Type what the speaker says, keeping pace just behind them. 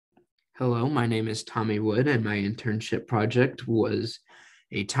Hello, my name is Tommy Wood, and my internship project was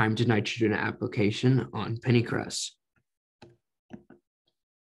a time to nitrogen application on Pennycress.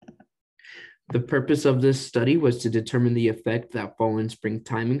 The purpose of this study was to determine the effect that fall and spring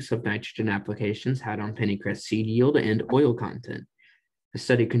timings of nitrogen applications had on pennycress seed yield and oil content. The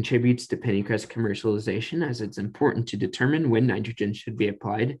study contributes to pennycress commercialization as it's important to determine when nitrogen should be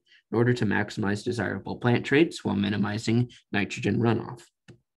applied in order to maximize desirable plant traits while minimizing nitrogen runoff.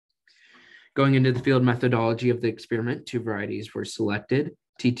 Going into the field methodology of the experiment, two varieties were selected.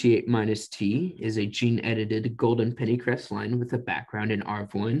 TT8-T is a gene-edited golden pennycress line with a background in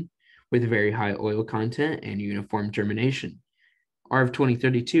ARV1 with very high oil content and uniform germination.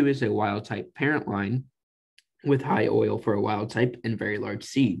 ARV2032 is a wild-type parent line with high oil for a wild type and very large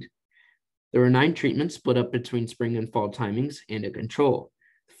seed. There were 9 treatments split up between spring and fall timings and a control.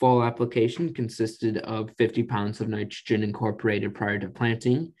 The fall application consisted of 50 pounds of nitrogen incorporated prior to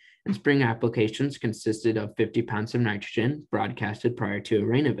planting, and spring applications consisted of 50 pounds of nitrogen broadcasted prior to a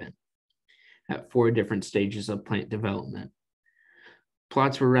rain event at 4 different stages of plant development.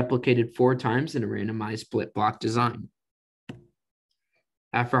 Plots were replicated 4 times in a randomized split block design.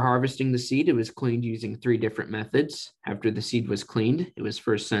 After harvesting the seed, it was cleaned using 3 different methods. After the seed was cleaned, it was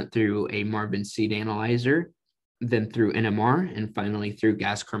first sent through a Marvin seed analyzer, then through NMR, and finally through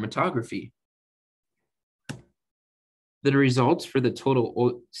gas chromatography. The results for the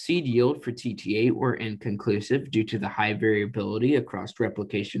total seed yield for TT8 were inconclusive due to the high variability across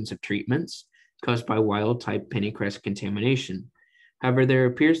replications of treatments caused by wild-type pennycress contamination. However, there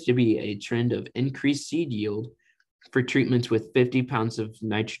appears to be a trend of increased seed yield for treatments with 50 pounds of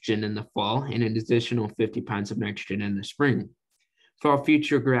nitrogen in the fall and an additional 50 pounds of nitrogen in the spring. For all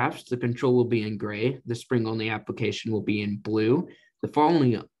future graphs, the control will be in gray, the spring-only application will be in blue, the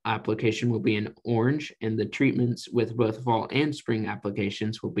fall-only application will be in orange, and the treatments with both fall and spring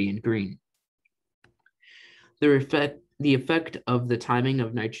applications will be in green. The effect of the timing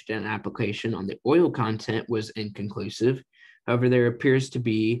of nitrogen application on the oil content was inconclusive. However, there appears to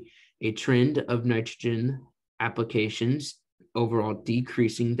be a trend of nitrogen applications overall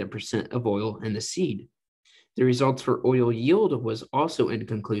decreasing the percent of oil in the seed. The results for oil yield was also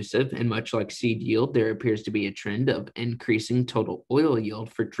inconclusive, and much like seed yield, there appears to be a trend of increasing total oil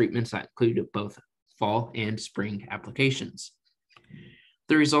yield for treatments that included both fall and spring applications.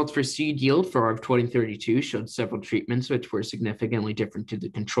 The results for seed yield for ARV2032 showed several treatments which were significantly different to the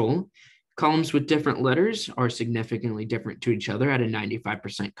control. Columns with different letters are significantly different to each other at a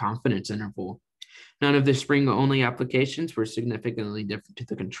 95% confidence interval. None of the spring-only applications were significantly different to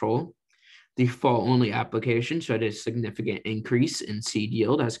the control. The fall-only application showed a significant increase in seed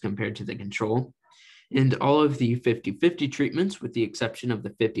yield as compared to the control. And all of the 50-50 treatments, with the exception of the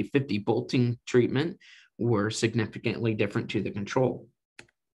 50-50 bolting treatment, were significantly different to the control.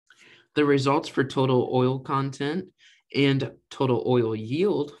 The results for total oil content and total oil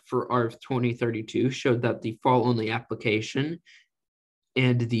yield for ARV2032 showed that the fall-only application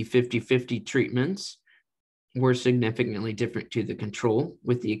and the 50-50 treatments were significantly different to the control,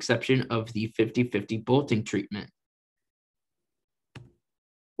 with the exception of the 50-50 bolting treatment.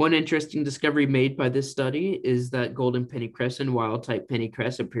 One interesting discovery made by this study is that golden pennycress and wild-type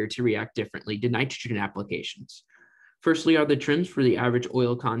pennycress appear to react differently to nitrogen applications. Firstly are the trends for the average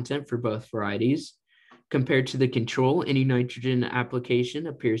oil content for both varieties. Compared to the control, any nitrogen application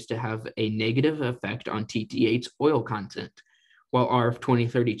appears to have a negative effect on TT8's oil content, while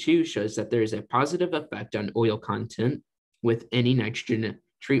ARV2032 shows that there is a positive effect on oil content with any nitrogen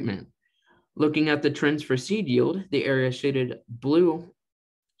treatment. Looking at the trends for seed yield, the area shaded blue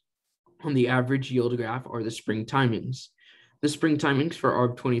on the average yield graph are the spring timings. The spring timings for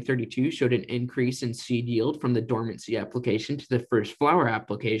ARV2032 showed an increase in seed yield from the dormancy application to the first flower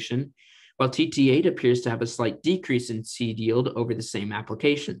application, while TT8 appears to have a slight decrease in seed yield over the same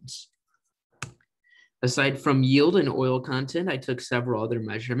applications. Aside from yield and oil content, I took several other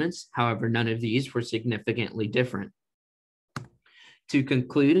measurements. However, none of these were significantly different. To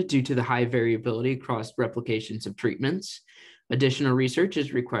conclude, due to the high variability across replications of treatments, additional research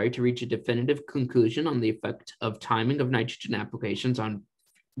is required to reach a definitive conclusion on the effect of timing of nitrogen applications on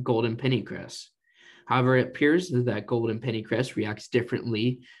golden pennycress. However, it appears that golden pennycress reacts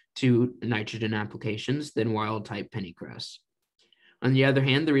differently to nitrogen applications than wild-type pennycress. On the other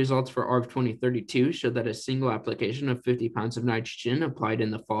hand, the results for ARV2032 show that a single application of 50 pounds of nitrogen applied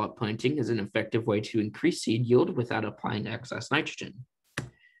in the fall at planting is an effective way to increase seed yield without applying excess nitrogen.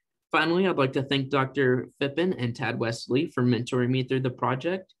 Finally, I'd like to thank Dr. Phippen and Tad Wesley for mentoring me through the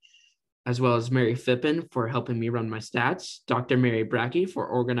project. as well as Mary Phippen for helping me run my stats, Dr. Mary Brackey for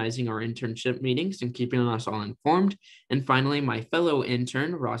organizing our internship meetings and keeping us all informed, and finally, my fellow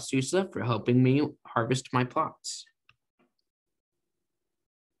intern, Ross Sousa, for helping me harvest my plots.